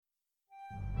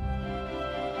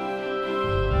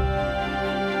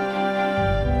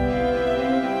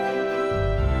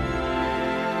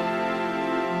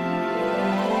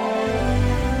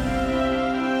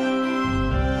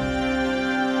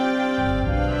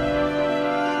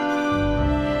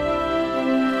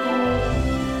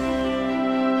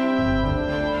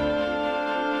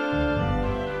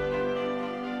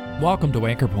Welcome to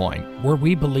Anchor Point, where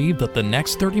we believe that the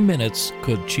next 30 minutes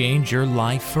could change your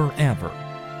life forever.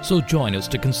 So join us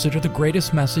to consider the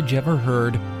greatest message ever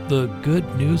heard, the good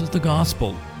news of the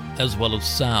gospel, as well as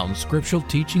sound scriptural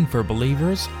teaching for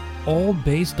believers, all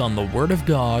based on the Word of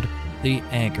God, the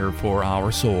anchor for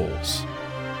our souls.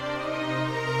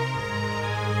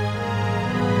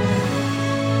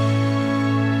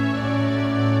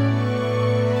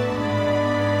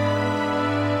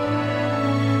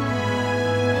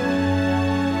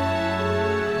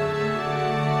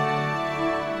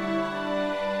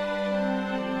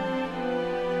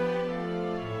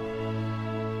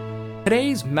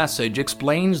 Today's message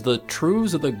explains the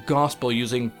truths of the gospel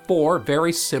using 4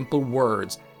 very simple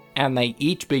words, and they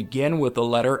each begin with the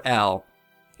letter L.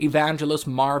 Evangelist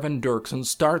Marvin Dirksen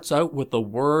starts out with the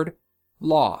word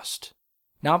lost.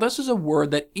 Now, this is a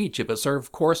word that each of us are,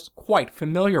 of course, quite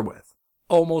familiar with.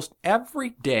 Almost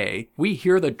every day, we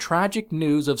hear the tragic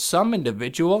news of some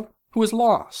individual who is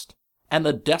lost, and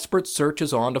the desperate search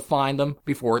is on to find them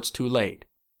before it's too late.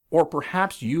 Or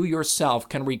perhaps you yourself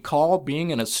can recall being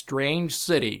in a strange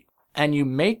city, and you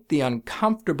make the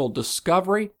uncomfortable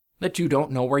discovery that you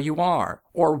don't know where you are,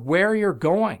 or where you're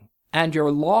going, and you're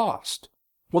lost.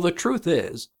 Well, the truth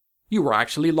is, you were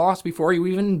actually lost before you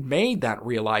even made that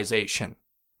realization.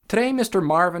 Today, Mr.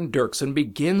 Marvin Dirksen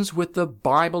begins with the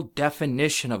Bible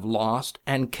definition of lost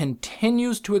and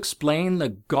continues to explain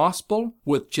the gospel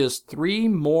with just 3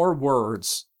 more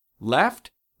words: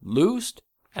 left, loosed,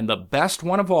 and the best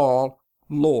one of all,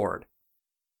 Lord.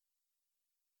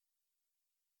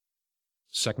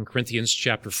 2 Corinthians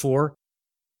chapter 4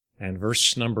 and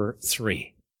verse number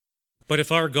 3. But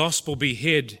if our gospel be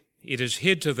hid, it is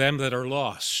hid to them that are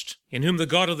lost, in whom the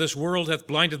God of this world hath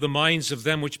blinded the minds of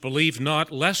them which believe not,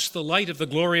 lest the light of the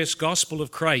glorious gospel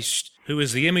of Christ, who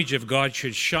is the image of God,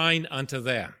 should shine unto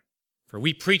them. For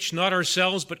we preach not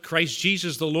ourselves, but Christ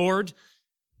Jesus the Lord,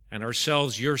 and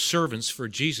ourselves your servants for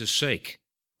Jesus' sake.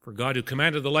 For God, who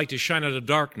commanded the light to shine out of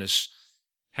darkness,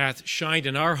 hath shined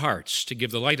in our hearts to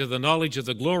give the light of the knowledge of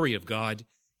the glory of God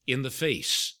in the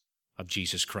face of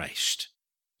Jesus Christ.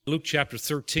 Luke chapter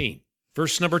 13,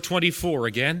 verse number 24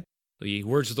 again. The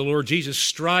words of the Lord Jesus: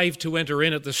 strive to enter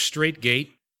in at the strait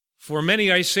gate, for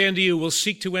many, I say unto you, will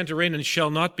seek to enter in and shall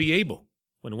not be able.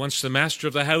 When once the master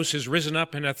of the house is risen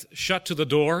up and hath shut to the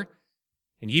door,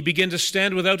 and ye begin to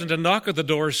stand without and to knock at the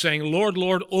door, saying, Lord,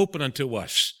 Lord, open unto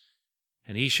us.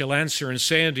 And he shall answer and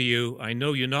say unto you, I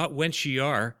know you not whence ye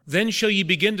are. Then shall ye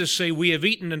begin to say, we have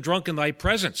eaten and drunk in thy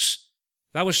presence.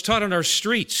 Thou wast taught in our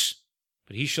streets.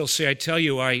 But he shall say, I tell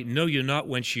you, I know you not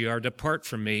whence ye are. Depart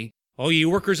from me, all ye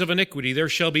workers of iniquity. There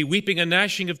shall be weeping and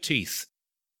gnashing of teeth,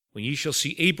 when ye shall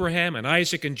see Abraham and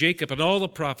Isaac and Jacob and all the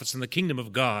prophets in the kingdom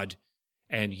of God,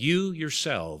 and you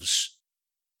yourselves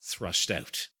thrust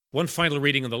out. One final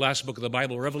reading in the last book of the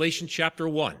Bible, Revelation chapter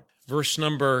 1, verse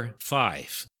number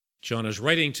 5. John is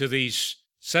writing to these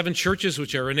 7 churches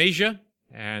which are in Asia,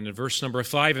 and in verse number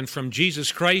 5, and from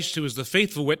Jesus Christ, who is the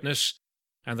faithful witness,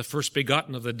 and the first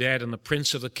begotten of the dead, and the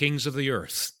prince of the kings of the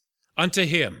earth, unto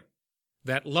him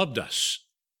that loved us,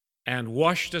 and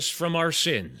washed us from our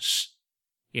sins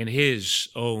in his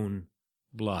own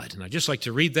blood. And I'd just like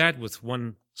to read that with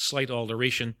one slight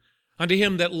alteration. Unto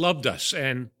him that loved us,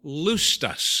 and loosed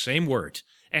us, same word,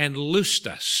 and loosed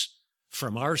us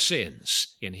from our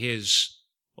sins in his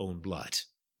own blood.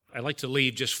 I'd like to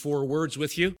leave just 4 words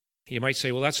with you. You might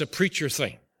say, well, that's a preacher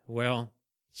thing. Well,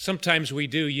 sometimes we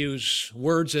do use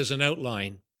words as an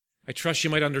outline. I trust you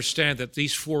might understand that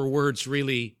these 4 words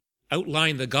really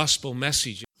outline the gospel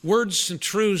message. Words and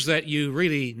truths that you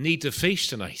really need to face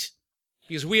tonight.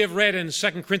 Because we have read in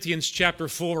 2 Corinthians chapter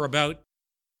 4 about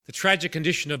the tragic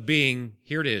condition of being,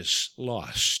 here it is,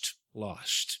 lost.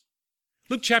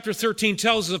 Luke chapter 13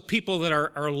 tells us of people that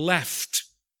are left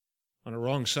on the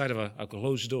wrong side of a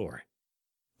closed door.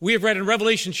 We have read in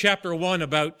Revelation chapter 1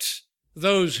 about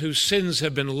those whose sins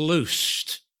have been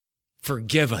loosed,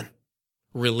 forgiven,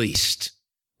 released.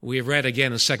 We have read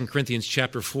again in 2 Corinthians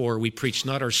chapter 4, we preach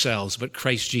not ourselves, but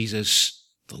Christ Jesus,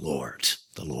 the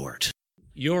Lord.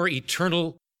 Your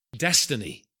eternal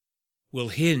destiny will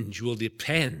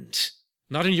depend,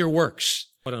 not on your works,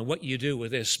 but on what you do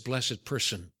with this blessed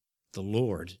person, the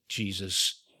Lord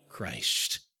Jesus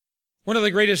Christ. One of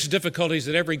the greatest difficulties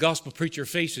that every gospel preacher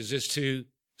faces is to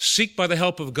seek by the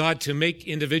help of God to make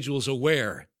individuals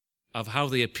aware of how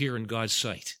they appear in God's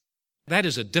sight. That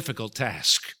is a difficult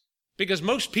task because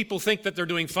most people think that they're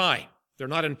doing fine. They're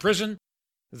not in prison.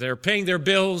 They're paying their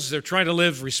bills. They're trying to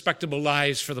live respectable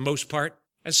lives for the most part.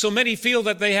 And so many feel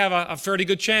that they have a fairly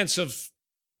good chance of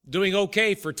doing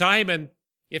okay for time, and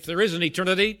if there is an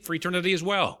eternity, for eternity as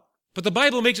well. But the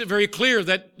Bible makes it very clear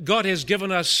that God has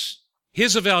given us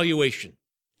his evaluation.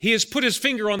 He has put his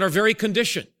finger on our very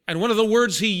condition. And one of the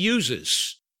words he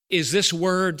uses is this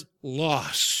word,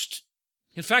 lost.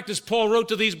 In fact, as Paul wrote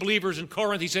to these believers in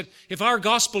Corinth, he said, if our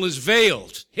gospel is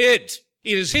veiled, hid,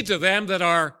 it is hid to them that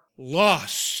are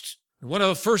lost. And one of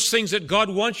the first things that God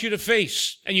wants you to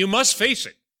face, and you must face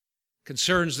it,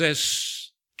 concerns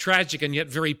this tragic and yet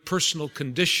very personal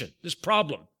condition, this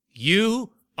problem.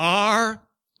 You are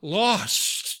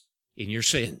lost in your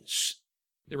sins.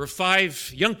 There were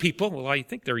 5 young people. Well, I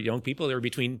think they're young people. They were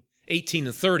between 18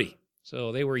 and 30.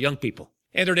 So they were young people.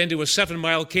 Entered into a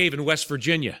 7-mile cave in West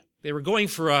Virginia. They were going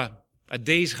for a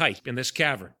day's hike in this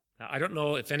cavern. Now, I don't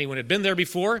know if anyone had been there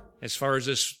before, as far as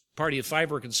this party of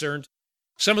 5 were concerned.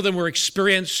 Some of them were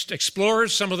experienced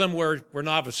explorers. Some of them were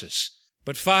novices.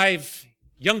 But 5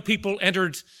 young people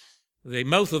entered the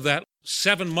mouth of that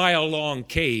 7-mile-long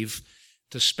cave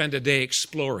to spend a day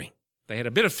exploring. They had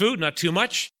a bit of food, not too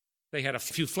much. They had a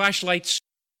few flashlights.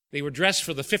 They were dressed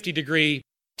for the 50-degree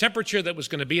temperature that was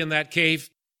going to be in that cave,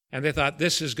 and they thought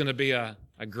this is going to be a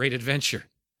great adventure.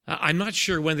 I'm not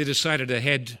sure when they decided to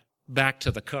head back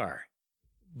to the car,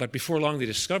 but before long they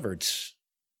discovered,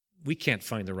 we can't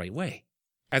find the right way.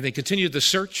 And they continued the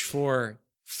search for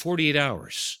 48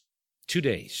 hours, 2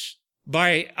 days.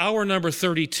 By hour number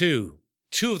 32,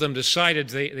 2 of them decided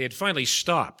they had finally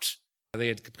stopped. They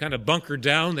had kind of bunkered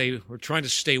down. They were trying to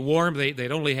stay warm.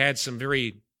 They'd only had some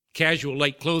very casual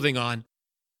light clothing on.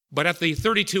 But at the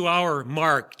 32-hour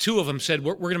mark, 2 of them said,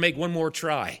 we're going to make one more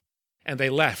try. And they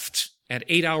left. And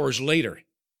 8 hours later,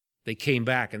 they came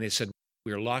back and they said,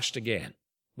 we're lost again.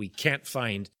 We can't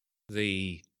find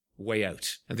the way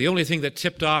out. And the only thing that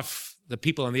tipped off the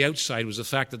people on the outside was the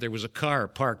fact that there was a car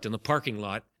parked in the parking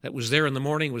lot that was there in the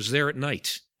morning, was there at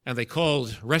night. And they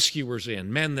called rescuers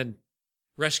in, men that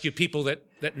rescue people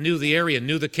that knew the area,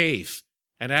 knew the cave.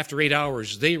 And after 8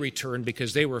 hours, they returned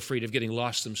because they were afraid of getting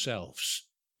lost themselves.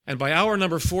 And by hour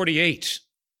number 48,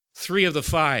 3 of the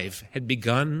 5 had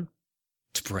begun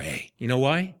to pray. You know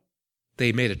why?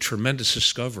 They made a tremendous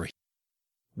discovery.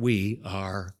 We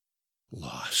are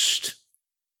lost.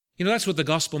 You know, that's what the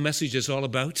gospel message is all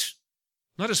about.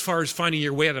 Not as far as finding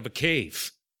your way out of a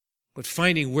cave, but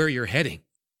finding where you're heading.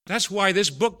 That's why this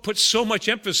book puts so much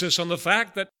emphasis on the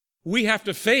fact that we have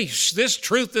to face this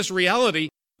truth, this reality.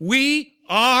 We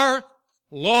are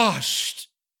lost.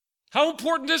 How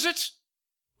important is it?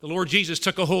 The Lord Jesus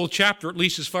took a whole chapter, at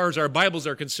least as far as our Bibles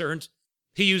are concerned.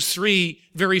 He used 3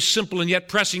 very simple and yet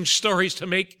pressing stories to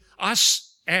make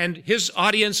us and his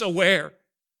audience aware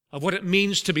of what it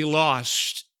means to be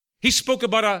lost. He spoke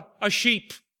about a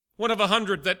sheep, one of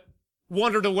 100 that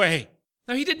wandered away.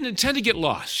 Now, he didn't intend to get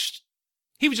lost.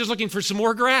 He was just looking for some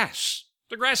more grass.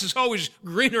 The grass is always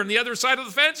greener on the other side of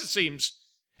the fence, it seems.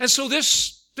 And so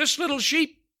this little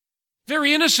sheep,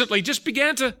 very innocently, just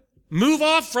began to move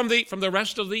off from the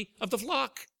rest of the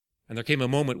flock. And there came a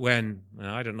moment when,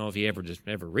 I don't know if he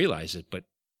ever realized it, but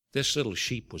this little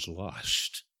sheep was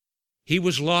lost. He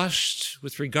was lost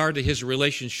with regard to his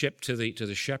relationship to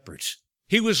the shepherds.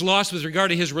 He was lost with regard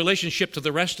to his relationship to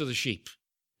the rest of the sheep.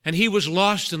 And he was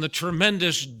lost in the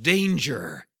tremendous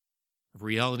danger of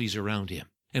realities around him.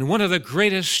 And one of the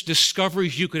greatest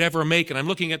discoveries you could ever make, and I'm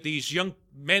looking at these young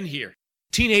men here,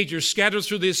 teenagers scattered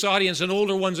through this audience and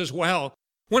older ones as well,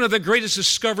 one of the greatest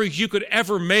discoveries you could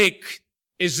ever make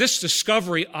is this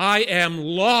discovery: I am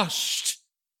lost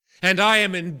and I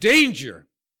am in danger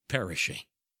perishing.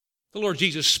 The Lord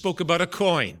Jesus spoke about a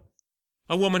coin.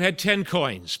 A woman had 10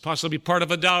 coins, possibly part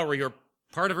of a dowry or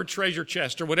part of her treasure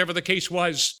chest or whatever the case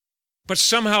was. But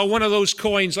somehow one of those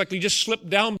coins likely just slipped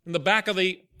down in the back of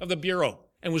the bureau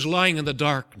and was lying in the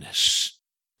darkness.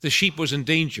 The sheep was in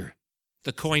danger.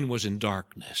 The coin was in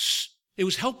darkness. It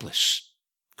was helpless.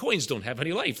 Coins don't have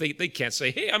any life. They can't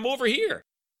say, hey, I'm over here.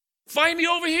 Find me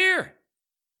over here.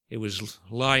 It was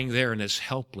lying there in its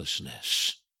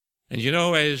helplessness. And you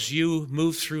know, as you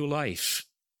move through life,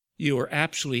 you are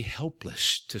absolutely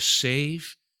helpless to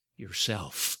save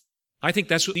yourself. I think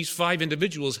that's what these 5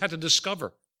 individuals had to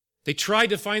discover. They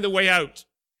tried to find a way out.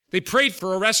 They prayed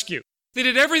for a rescue. They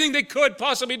did everything they could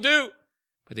possibly do.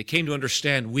 But they came to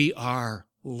understand we are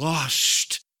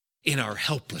lost in our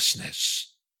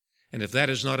helplessness. And if that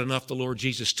is not enough, the Lord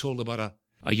Jesus told about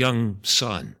a young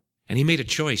son. And he made a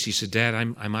choice. He said, Dad,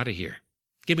 I'm out of here.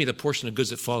 Give me the portion of goods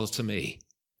that falls to me.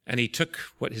 And he took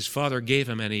what his father gave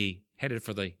him and he headed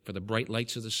for the bright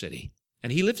lights of the city.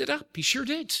 And he lived it up. He sure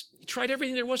did. He tried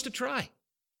everything there was to try.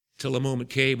 Till a moment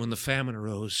came when the famine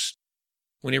arose,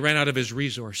 when he ran out of his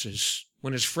resources,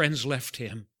 when his friends left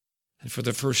him. And for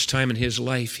the first time in his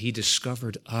life, he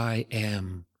discovered, I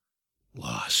am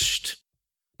lost.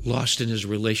 lost in his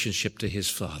relationship to his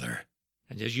Father.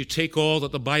 And as you take all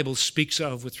that the Bible speaks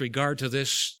of with regard to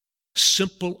this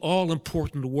simple,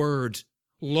 all-important word,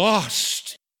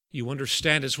 lost, you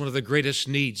understand it's one of the greatest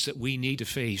needs that we need to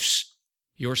face.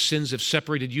 Your sins have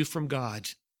separated you from God,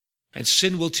 and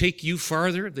sin will take you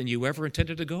farther than you ever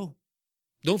intended to go.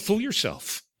 Don't fool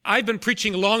yourself. I've been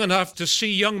preaching long enough to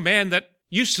see young men that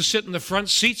used to sit in the front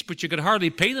seats, but you could hardly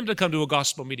pay them to come to a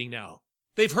gospel meeting now.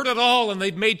 They've heard it all, and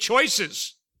they've made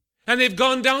choices, and they've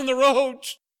gone down the road.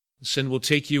 Sin will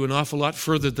take you an awful lot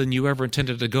further than you ever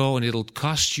intended to go, and it'll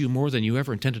cost you more than you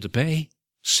ever intended to pay.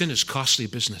 Sin is costly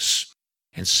business,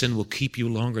 and sin will keep you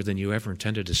longer than you ever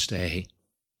intended to stay.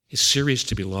 It's serious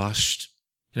to be lost,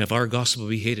 and if our gospel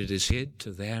be hid, it is hid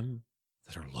to them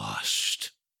that are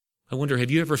lost. I wonder,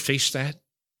 have you ever faced that?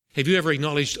 Have you ever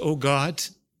acknowledged, oh God,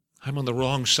 I'm on the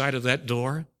wrong side of that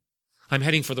door. I'm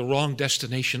heading for the wrong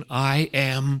destination. I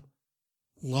am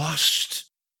lost.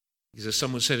 Because as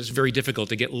someone said, it's very difficult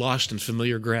to get lost in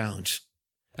familiar ground.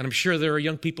 And I'm sure there are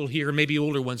young people here, maybe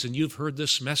older ones, and you've heard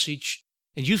this message,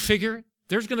 and you figure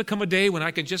there's going to come a day when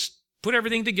I can just put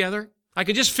everything together. I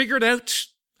can just figure it out.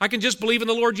 I can just believe in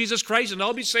the Lord Jesus Christ and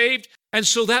I'll be saved. And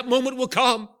so that moment will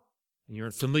come. And you're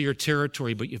in familiar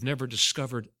territory, but you've never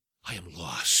discovered, I am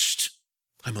lost.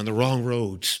 I'm on the wrong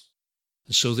road.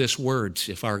 And so this word,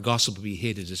 if our gospel be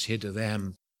hid, it is hid to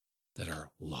them that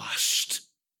are lost.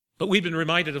 But we've been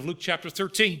reminded of Luke chapter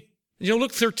 13. You know,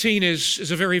 Luke 13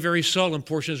 is a very, very solemn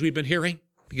portion, as we've been hearing,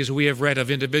 because we have read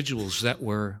of individuals that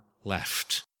were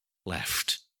left. And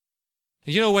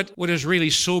you know what is really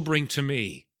sobering to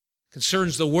me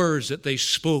concerns the words that they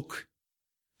spoke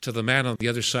to the man on the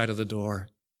other side of the door.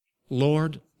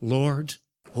 Lord, Lord,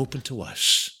 open to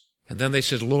us. And then they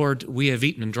said, Lord, we have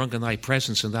eaten and drunk in thy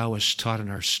presence, and thou hast taught in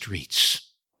our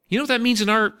streets. You know what that means in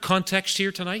our context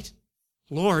here tonight?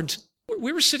 Lord,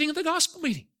 we were sitting at the gospel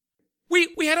meeting.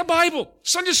 We had a Bible,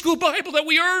 Sunday school Bible that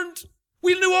we earned.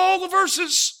 We knew all the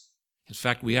verses. In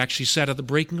fact, we actually sat at the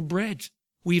breaking of bread.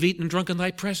 We've eaten and drunk in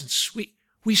thy presence.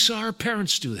 We saw our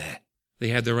parents do that. They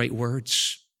had the right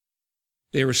words.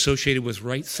 They were associated with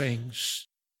right things.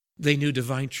 They knew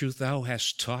divine truth. Thou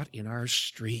hast taught in our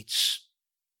streets.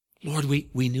 Lord, we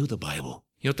knew the Bible.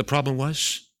 You know what the problem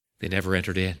was? They never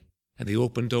entered in. And the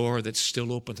open door that's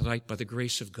still open tonight by the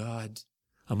grace of God,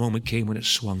 a moment came when it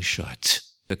swung shut.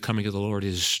 The coming of the Lord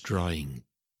is drawing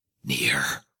near.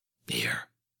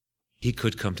 He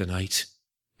could come tonight.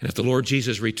 And if the Lord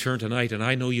Jesus returned tonight, and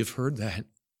I know you've heard that,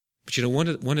 but you know,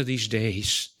 one of these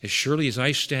days, as surely as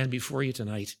I stand before you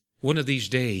tonight, one of these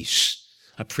days,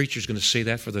 a preacher's going to say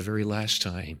that for the very last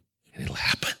time, and it'll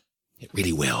happen. It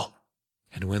really will.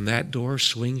 And when that door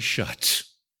swings shut,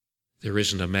 there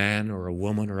isn't a man or a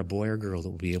woman or a boy or girl that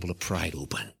will be able to pry it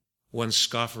open. One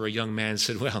scoffer, a young man,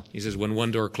 said, he says, when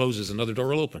one door closes, another door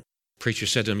will open. Preacher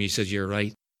said to him, he says, you're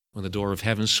right. When the door of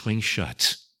heaven swings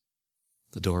shut,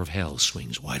 the door of hell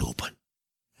swings wide open.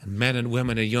 And men and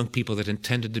women and young people that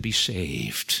intended to be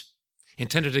saved,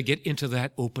 intended to get into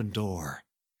that open door,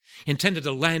 intended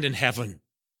to land in heaven,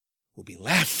 will be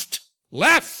left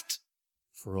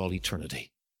for all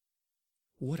eternity.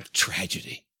 What a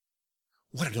tragedy.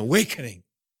 What an awakening.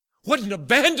 What an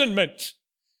abandonment.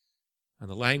 And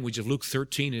the language of Luke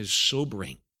 13 is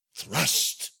sobering.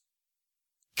 Thrust.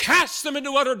 Cast them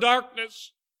into utter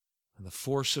darkness. And the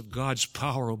force of God's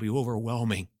power will be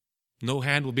overwhelming. No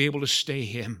hand will be able to stay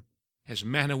him, as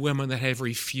men and women that have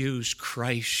refused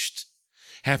Christ,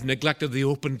 have neglected the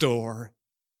open door,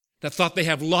 that thought they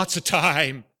have lots of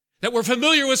time, that were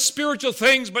familiar with spiritual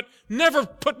things but never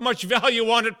put much value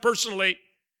on it personally.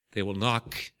 They will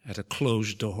knock at a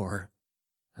closed door,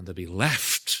 and they'll be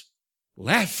left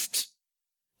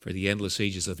for the endless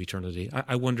ages of eternity.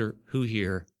 I wonder who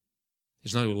here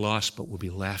is not only lost but will be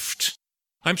left.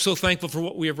 I'm so thankful for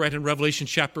what we have read in Revelation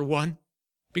chapter 1.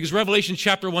 Because Revelation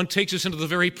chapter 1 takes us into the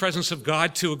very presence of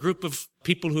God to a group of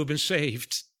people who have been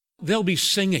saved. They'll be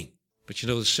singing. But you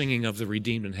know, the singing of the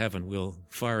redeemed in heaven will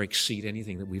far exceed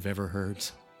anything that we've ever heard.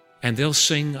 And they'll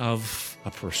sing of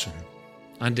a person.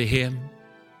 Unto him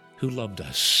who loved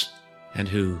us and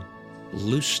who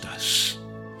loosed us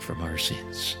from our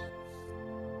sins.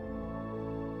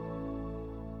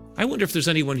 I wonder if there's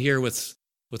anyone here with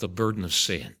a burden of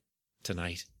sin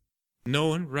tonight.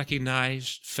 Known,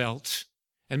 recognized, felt.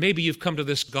 And maybe you've come to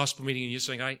this gospel meeting and you're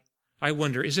saying, I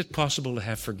wonder, is it possible to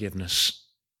have forgiveness?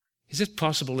 Is it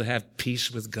possible to have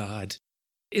peace with God?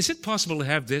 Is it possible to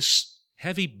have this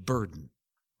heavy burden,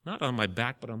 not on my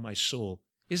back, but on my soul?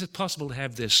 Is it possible to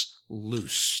have this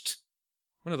loosed?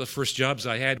 One of the first jobs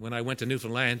I had when I went to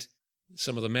Newfoundland,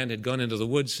 some of the men had gone into the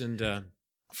woods, and the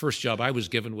first job I was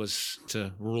given was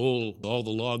to roll all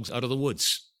the logs out of the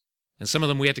woods. And some of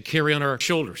them we had to carry on our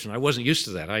shoulders, and I wasn't used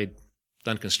to that. I'd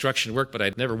done construction work, but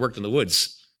I'd never worked in the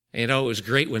woods. And, it was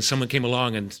great when someone came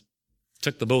along and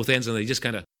took the both ends and they just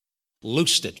kind of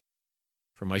loosed it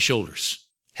from my shoulders.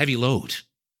 Heavy load,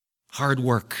 hard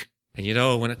work. And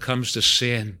when it comes to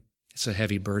sin, it's a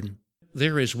heavy burden.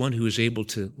 There is one who is able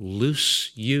to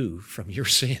loose you from your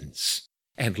sins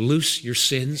and loose your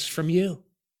sins from you.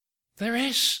 There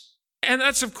is. And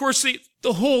that's, of course,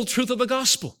 the whole truth of the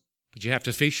gospel. But you have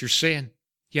to face your sin.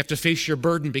 You have to face your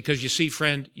burden because, you see,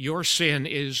 friend, your sin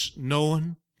is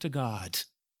known to God.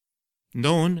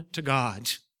 Known to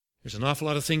God. There's an awful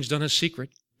lot of things done in secret.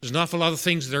 There's an awful lot of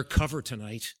things that are covered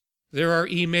tonight. There are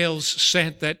emails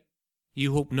sent that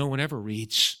you hope no one ever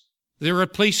reads. There are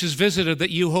places visited that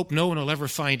you hope no one will ever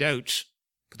find out.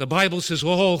 But the Bible says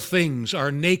all things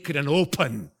are naked and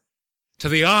open to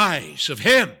the eyes of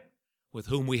Him with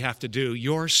whom we have to do.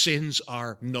 Your sins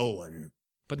are known.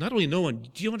 But not only known,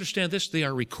 do you understand this? They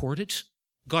are recorded.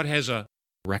 God has a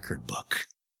record book.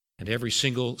 And every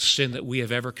single sin that we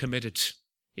have ever committed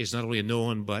is not only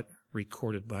known, but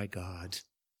recorded by God.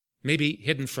 Maybe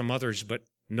hidden from others, but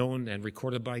known and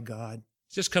recorded by God.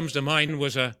 This comes to mind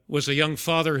was a young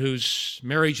father whose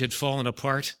marriage had fallen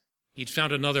apart. He'd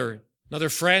found another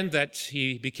friend that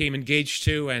he became engaged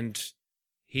to, and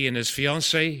he and his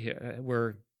fiancée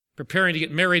were preparing to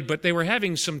get married, but they were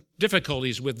having some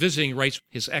difficulties with visiting rights.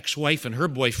 His ex-wife and her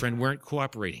boyfriend weren't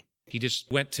cooperating. He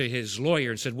just went to his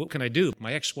lawyer and said, "What can I do?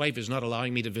 My ex-wife is not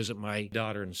allowing me to visit my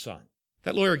daughter and son."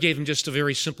 That lawyer gave him just a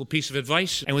very simple piece of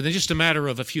advice, and within just a matter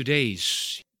of a few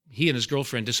days, he and his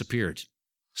girlfriend disappeared.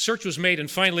 Search was made, and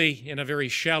finally, in a very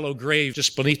shallow grave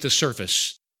just beneath the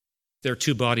surface, their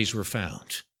two bodies were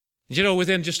found. And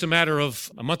within just a matter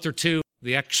of a month or two,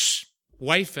 the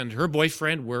ex-wife and her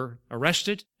boyfriend were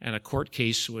arrested, and a court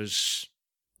case was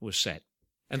set.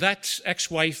 And that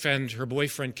ex-wife and her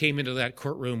boyfriend came into that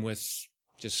courtroom with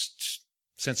just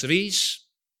sense of ease,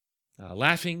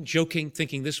 laughing, joking,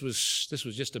 thinking this was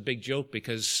just a big joke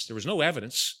because there was no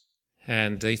evidence,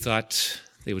 and they thought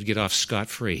they would get off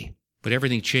scot-free. But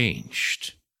everything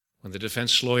changed when the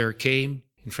defense lawyer came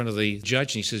in front of the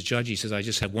judge, and he says, "Judge," he says, "I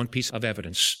just have one piece of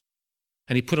evidence."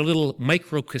 And he put a little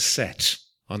micro cassette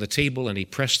on the table, and he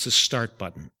pressed the start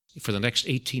button. For the next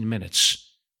 18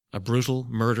 minutes, a brutal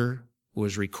murder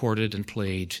was recorded and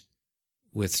played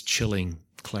with chilling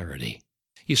clarity.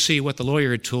 You see, what the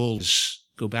lawyer had told is,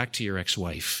 go back to your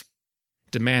ex-wife,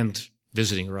 demand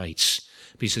visiting rights.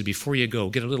 But he said, before you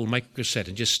go, get a little microcassette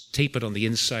and just tape it on the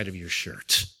inside of your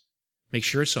shirt. Make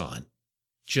sure it's on.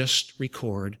 Just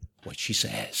record what she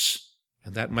says.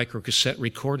 And that microcassette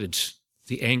recorded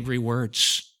the angry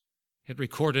words. It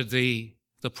recorded the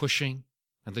pushing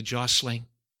and the jostling.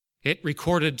 It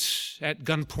recorded at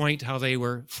gunpoint how they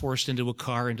were forced into a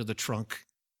car, into the trunk.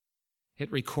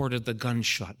 It recorded the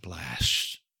gunshot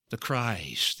blast, the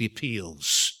cries, the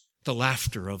appeals, the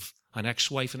laughter of an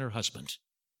ex-wife and her husband.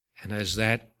 And as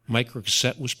that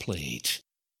microcassette was played,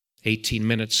 18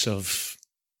 minutes of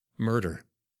murder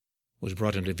was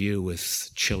brought into view with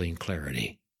chilling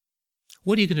clarity.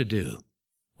 What are you going to do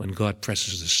when God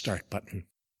presses the start button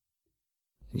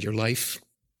in your life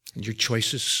and your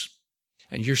choices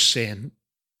and your sin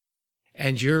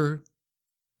and your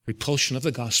repulsion of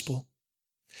the gospel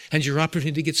and your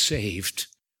opportunity to get saved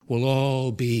will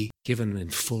all be given in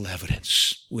full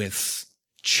evidence with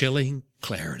chilling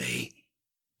clarity?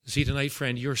 See, tonight,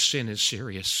 friend, your sin is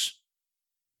serious.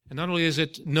 And not only is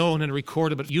it known and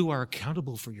recorded, but you are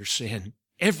accountable for your sin.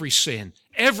 Every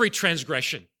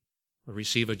transgression will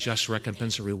receive a just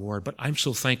recompense or reward. But I'm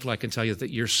so thankful I can tell you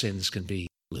that your sins can be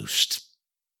loosed,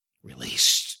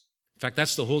 released. In fact,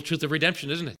 that's the whole truth of redemption,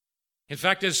 isn't it? In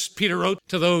fact, as Peter wrote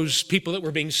to those people that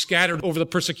were being scattered over the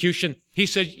persecution, he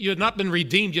said, you have not been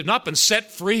redeemed, you've not been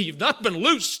set free, you've not been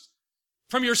loosed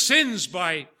from your sins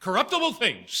by corruptible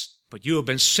things, but you have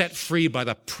been set free by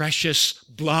the precious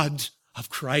blood of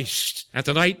Christ. And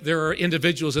tonight there are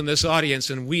individuals in this audience,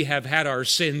 and we have had our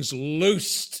sins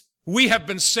loosed. We have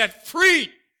been set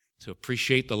free to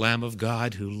appreciate the Lamb of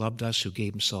God who loved us, who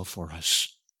gave himself for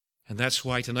us. And that's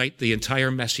why tonight the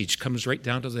entire message comes right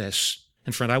down to this.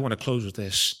 And friend, I want to close with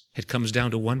this. It comes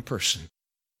down to one person.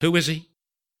 Who is he?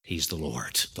 He's the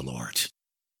Lord, the Lord.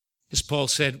 As Paul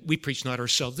said, we preach not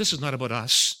ourselves. This is not about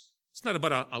us. It's not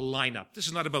about a lineup. This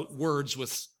is not about words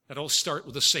that all start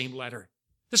with the same letter.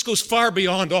 This goes far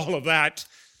beyond all of that.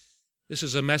 This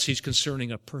is a message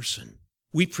concerning a person.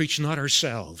 We preach not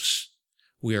ourselves.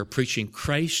 We are preaching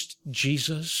Christ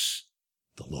Jesus,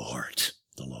 the Lord,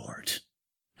 the Lord.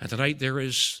 And tonight there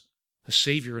is a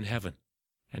Savior in heaven,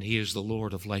 and he is the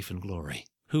Lord of life and glory.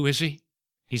 Who is he?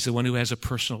 He's the one who has a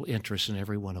personal interest in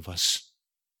every one of us.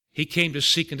 He came to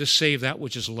seek and to save that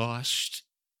which is lost.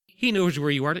 He knows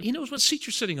where you are. He knows what seat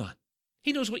you're sitting on.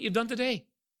 He knows what you've done today.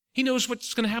 He knows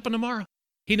what's going to happen tomorrow.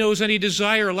 He knows any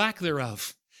desire or lack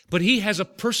thereof. But he has a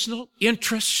personal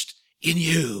interest in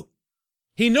you.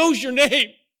 He knows your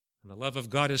name. And the love of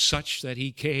God is such that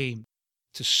he came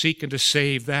to seek and to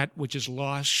save that which is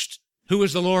lost. Who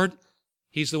is the Lord?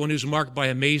 He's the one who's marked by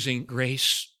amazing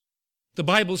grace. The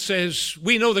Bible says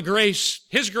we know the grace,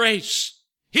 his grace.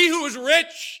 He who is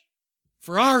rich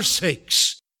for our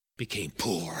sakes became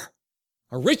poor.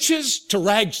 A riches to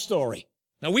rags story.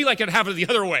 Now we like it to have it the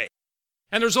other way.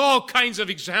 And there's all kinds of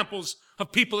examples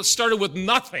of people that started with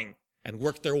nothing and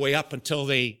worked their way up until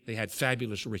they had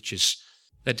fabulous riches.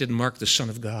 That didn't mark the Son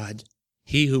of God.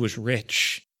 He who was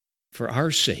rich for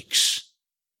our sakes,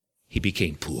 he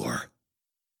became poor.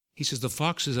 He says, the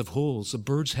foxes have holes, the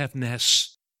birds have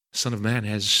nests. The Son of Man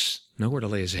has nowhere to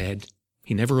lay his head.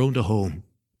 He never owned a home,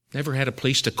 never had a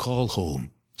place to call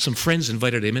home. Some friends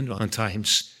invited him in on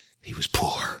times. He was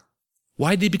poor.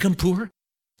 Why did he become poor?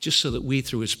 Just so that we,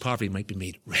 through his poverty, might be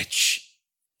made rich.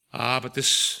 But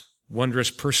this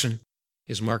wondrous person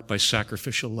is marked by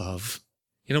sacrificial love.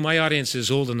 You know, my audience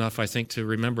is old enough, I think, to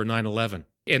remember 9/11.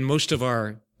 In most of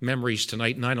our memories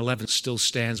tonight, 9/11 still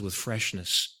stands with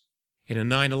freshness. And in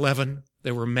 9/11,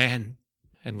 there were men,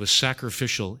 and with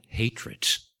sacrificial hatred,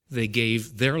 they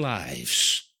gave their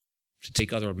lives to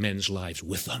take other men's lives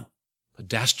with them. A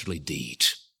dastardly deed.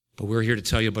 But we're here to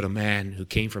tell you about a man who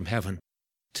came from heaven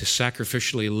to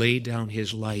sacrificially lay down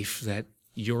his life that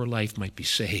your life might be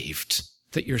saved,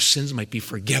 that your sins might be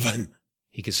forgiven.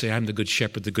 He could say, I'm the good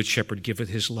shepherd giveth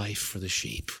his life for the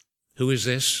sheep. Who is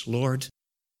this, Lord?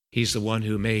 He's the one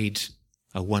who made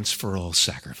a once-for-all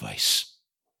sacrifice,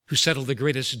 who settled the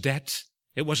greatest debt.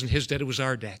 It wasn't his debt, it was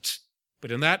our debt.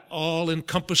 But in that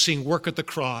all-encompassing work at the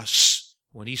cross,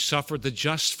 when he suffered the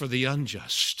just for the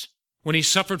unjust, when he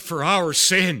suffered for our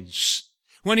sins,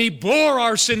 when he bore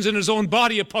our sins in his own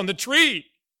body upon the tree,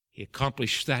 he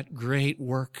accomplished that great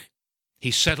work.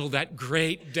 He settled that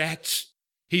great debt.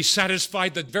 He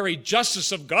satisfied the very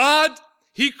justice of God.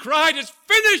 He cried, it's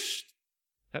finished.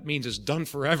 That means it's done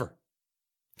forever.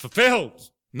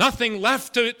 Fulfilled. Nothing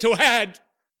left to add.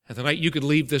 And tonight you could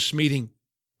leave this meeting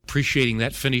appreciating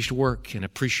that finished work and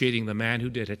appreciating the man who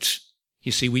did it.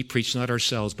 You see, we preach not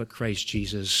ourselves, but Christ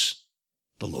Jesus,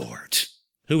 the Lord.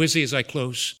 Who is he as I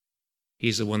close?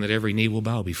 He's the one that every knee will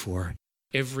bow before.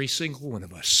 Every single one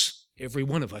of us, every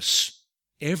one of us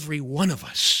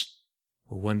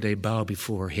will one day bow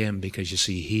before him because, you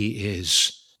see, he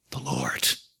is the Lord.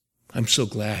 I'm so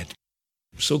glad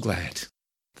that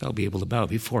I'll be able to bow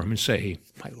before him and say,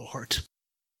 my Lord,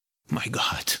 my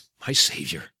God, my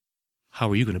Savior. How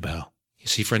are you going to bow? You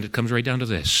see, friend, it comes right down to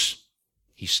this.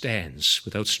 He stands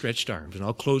with outstretched arms, and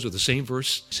I'll close with the same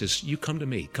verse. He says, you come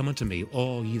unto me,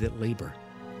 all ye that labor,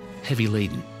 heavy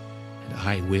laden, and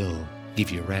I will give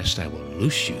you rest. I will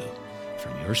loose you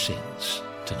from your sins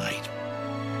tonight.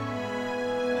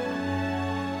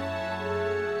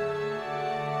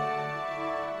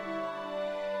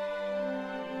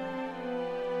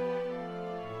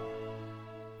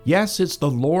 Yes, it's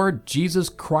the Lord Jesus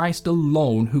Christ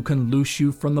alone who can loose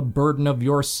you from the burden of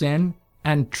your sin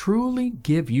and truly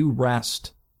give you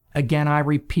rest. Again, I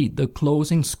repeat the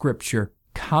closing scripture,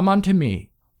 come unto me,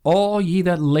 all ye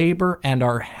that labor and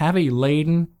are heavy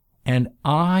laden, and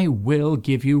I will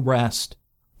give you rest.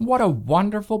 What a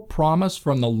wonderful promise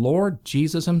from the Lord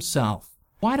Jesus himself.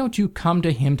 Why don't you come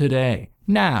to him today,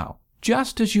 now,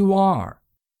 just as you are?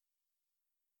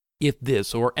 If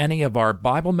this or any of our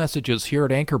Bible messages here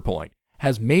at Anchor Point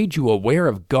has made you aware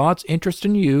of God's interest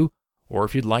in you, or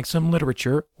if you'd like some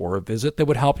literature or a visit that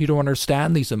would help you to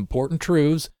understand these important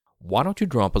truths, why don't you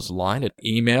drop us a line at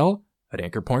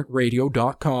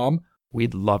email@anchorpointradio.com.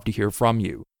 We'd love to hear from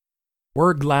you.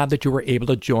 We're glad that you were able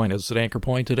to join us at Anchor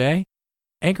Point today.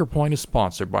 Anchor Point is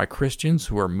sponsored by Christians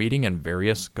who are meeting in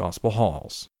various gospel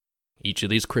halls. Each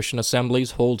of these Christian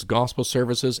assemblies holds gospel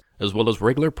services as well as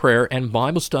regular prayer and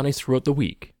Bible studies throughout the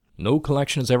week. No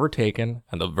collection is ever taken,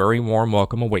 and a very warm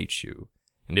welcome awaits you.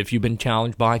 And if you've been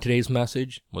challenged by today's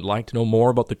message, would like to know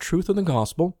more about the truth of the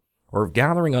gospel, or of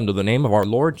gathering under the name of our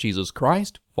Lord Jesus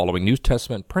Christ, following New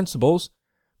Testament principles,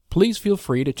 please feel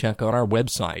free to check out our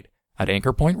website at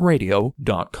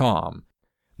anchorpointradio.com.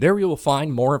 There you will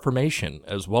find more information,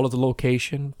 as well as the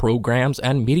location, programs,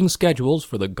 and meeting schedules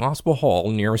for the Gospel Hall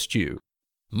nearest you.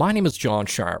 My name is John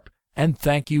Sharp, and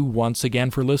thank you once again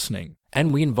for listening.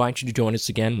 And we invite you to join us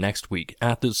again next week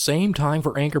at the same time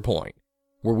for Anchor Point,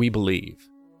 where we believe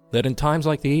that in times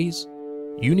like these,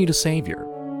 you need a Savior.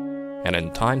 And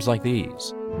in times like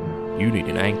these, you need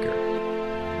an anchor.